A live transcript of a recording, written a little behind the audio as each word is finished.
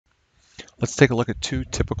Let's take a look at two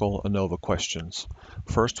typical ANOVA questions.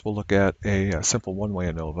 First, we'll look at a simple one-way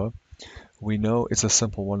ANOVA. We know it's a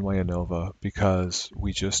simple one-way ANOVA because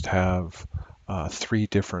we just have three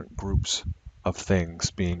different groups of things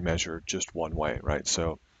being measured just one way, right?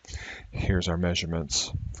 So here's our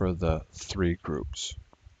measurements for the three groups.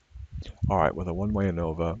 All right, with a one-way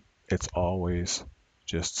ANOVA, it's always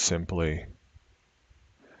just simply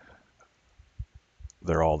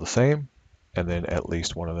they're all the same, and then at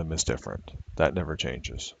least one of them is different. That never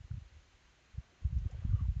changes.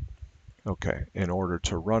 Okay, in order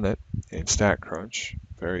to run it in StatCrunch,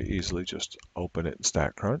 very easily just open it in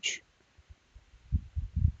StatCrunch.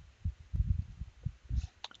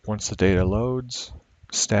 Once the data loads,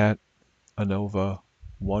 stat ANOVA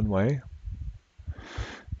one way,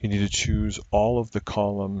 you need to choose all of the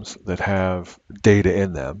columns that have data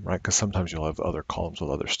in them, right? Because sometimes you'll have other columns with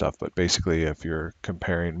other stuff, but basically if you're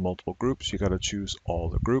comparing multiple groups, you got to choose all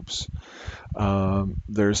the groups.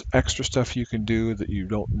 There's extra stuff you can do that you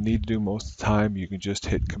don't need to do most of the time. You can just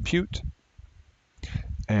hit compute,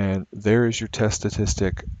 and there is your test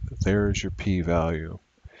statistic. There is your p-value.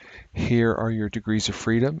 Here are your degrees of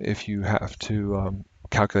freedom if you have to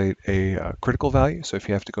calculate a critical value. So if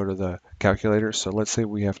you have to go to the calculator, so let's say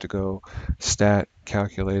we have to go stat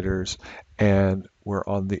calculators and we're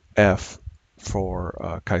on the F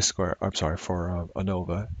for chi-square, I'm sorry, for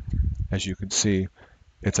ANOVA. As you can see,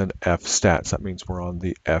 it's an F stats. That means we're on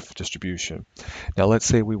the F distribution. Now let's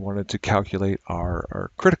say we wanted to calculate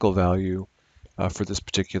our critical value for this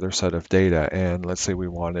particular set of data, and let's say we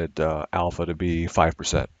wanted alpha to be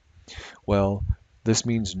 5%. Well, this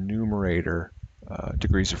means numerator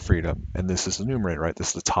degrees of freedom, and this is the numerator, right? This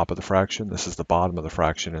is the top of the fraction, this is the bottom of the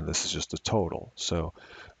fraction, and this is just the total. So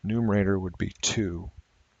numerator would be 2,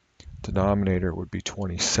 denominator would be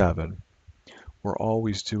 27. We're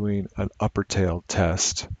always doing an upper tail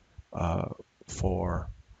test for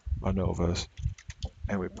ANOVAs,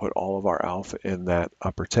 and we put all of our alpha in that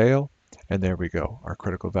upper tail, and there we go. Our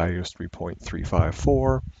critical value is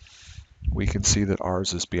 3.354. We can see that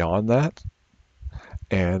ours is beyond that,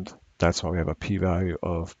 and that's why we have a p-value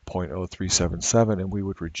of 0.0377, and we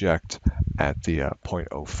would reject at the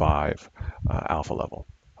 0.05 alpha level.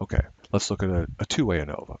 Okay, let's look at a two-way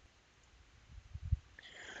ANOVA.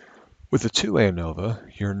 With a two-way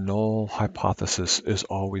ANOVA, your null hypothesis is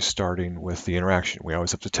always starting with the interaction. We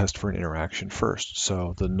always have to test for an interaction first.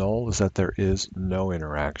 So the null is that there is no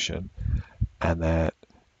interaction, and that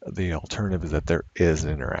the alternative is that there is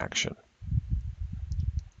an interaction.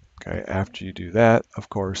 Okay, after you do that, of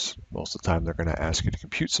course, most of the time they're going to ask you to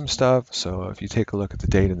compute some stuff. So if you take a look at the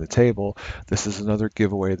data in the table, this is another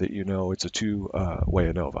giveaway that you know it's a two-way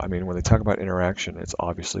ANOVA. I mean, when they talk about interaction, it's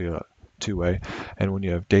obviously a two-way, and when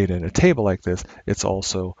you have data in a table like this, it's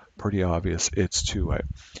also pretty obvious it's two-way.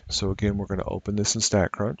 So again, we're going to open this in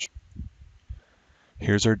StatCrunch.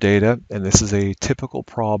 Here's our data, and this is a typical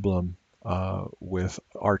problem with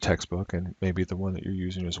our textbook, and maybe the one that you're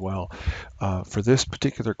using as well. For this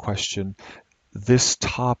particular question, this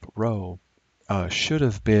top row should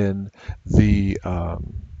have been the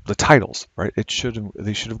titles, right? They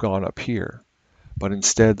should have gone up here, but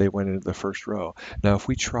instead they went into the first row. Now, if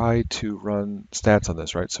we try to run stats on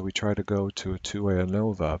this, right? So we try to go to a two-way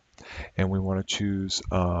ANOVA, and we want to choose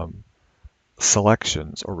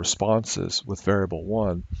selections or responses with variable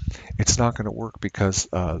 1, it's not going to work because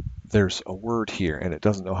there's a word here and it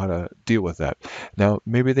doesn't know how to deal with that. Now,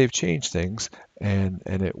 maybe they've changed things and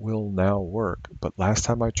it will now work, but last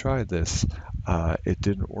time I tried this, it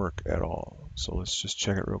didn't work at all. So let's just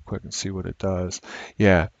check it real quick and see what it does.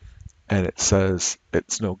 Yeah, and it says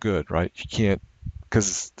it's no good, right? You can't,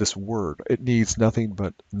 because this word, it needs nothing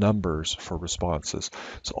but numbers for responses.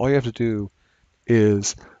 So all you have to do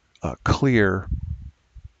is clear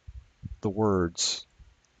the words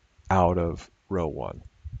out of row 1.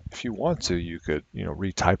 If you want to, you could,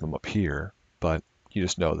 retype them up here, but you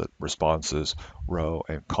just know that responses, row,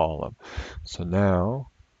 and column. So now,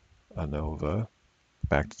 ANOVA,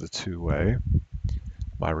 back to the two-way.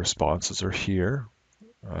 My responses are here,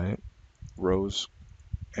 right? Rows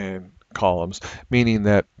and columns, meaning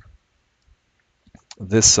that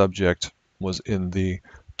this subject was in the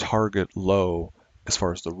target low as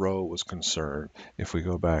far as the row was concerned. If we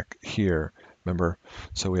go back here, remember,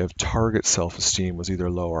 so we have target self-esteem was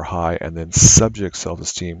either low or high, and then subject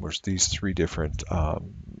self-esteem was these three different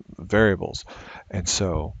variables. And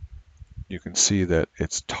so you can see that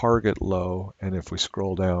it's target low, and if we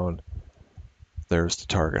scroll down, there's the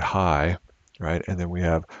target high, right? And then we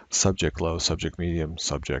have subject low, subject medium,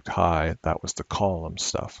 subject high. That was the column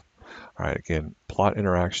stuff. All right, again, plot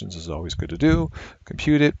interactions is always good to do.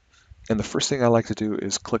 Compute it. And the first thing I like to do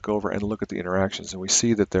is click over and look at the interactions, and we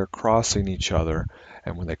see that they're crossing each other,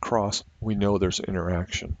 and when they cross, we know there's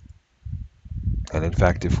interaction. And in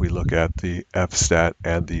fact, if we look at the f-stat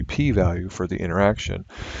and the p-value for the interaction,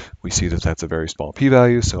 we see that that's a very small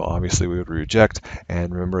p-value, so obviously we would reject.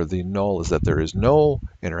 And remember, the null is that there is no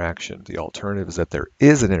interaction. The alternative is that there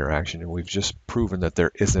is an interaction, and we've just proven that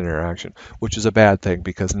there is an interaction, which is a bad thing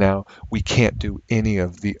because now we can't do any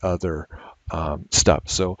of the other stuff.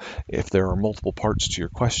 So if there are multiple parts to your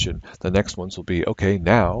question, the next ones will be, okay,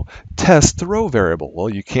 now test the row variable. Well,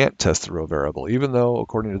 you can't test the row variable, even though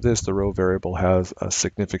according to this, the row variable has a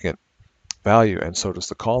significant value, and so does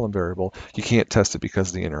the column variable. You can't test it because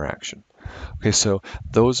of the interaction. Okay, so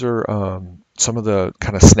those are some of the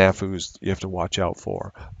kind of snafus you have to watch out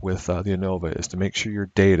for with the ANOVA, is to make sure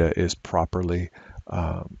your data is properly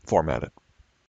formatted.